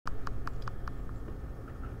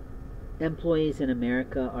Employees in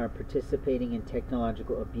America are participating in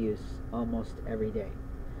technological abuse almost every day.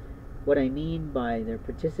 What I mean by they're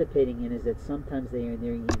participating in is that sometimes they're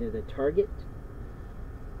either the target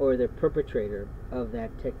or the perpetrator of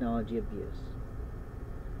that technology abuse.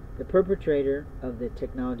 The perpetrator of the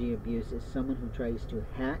technology abuse is someone who tries to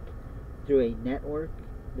hack through a network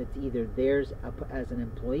that's either theirs as an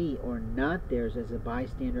employee or not theirs as a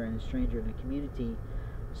bystander and a stranger in a community,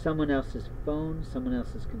 someone else's phone, someone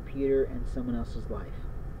else's computer, and someone else's life.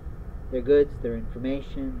 Their goods, their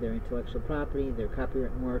information, their intellectual property, their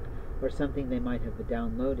copywritten work, or something they might have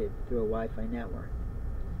downloaded through a Wi-Fi network.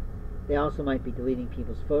 They also might be deleting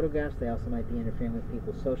people's photographs, they also might be interfering with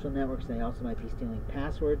people's social networks, they also might be stealing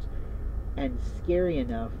passwords, and scary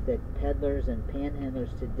enough that peddlers and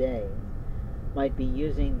panhandlers today might be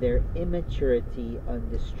using their immaturity of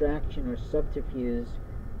distraction or subterfuge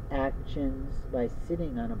actions by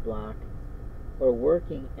sitting on a block or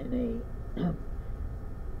working in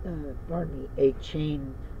a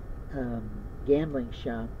chain gambling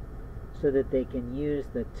shop so that they can use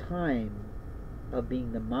the time of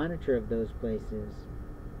being the monitor of those places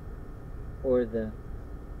or the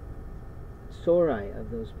Sorai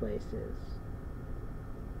of those places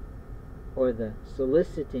or the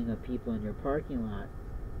soliciting of people in your parking lot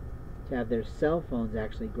to have their cell phones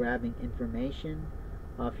actually grabbing information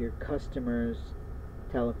off your customer's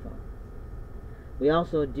telephone. We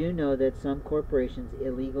also do know that some corporations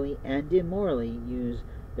illegally and immorally use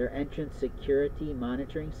their entrance security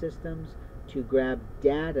monitoring systems to grab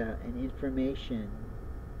data and information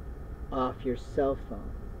off your cell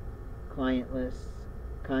phone, client lists,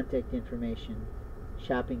 contact information,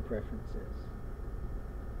 shopping preferences.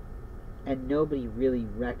 And nobody really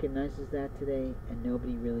recognizes that today, and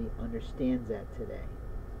nobody really understands that today.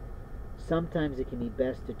 Sometimes it can be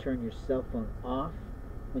best to turn your cell phone off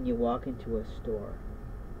when you walk into a store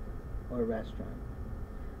or a restaurant.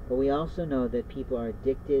 But we also know that people are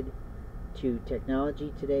addicted to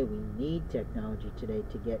technology today. We need technology today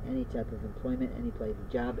to get any type of employment, any type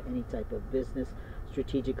of job, any type of business,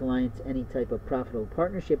 strategic alliance, any type of profitable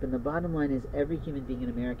partnership. And the bottom line is every human being in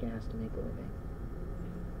America has to make a living.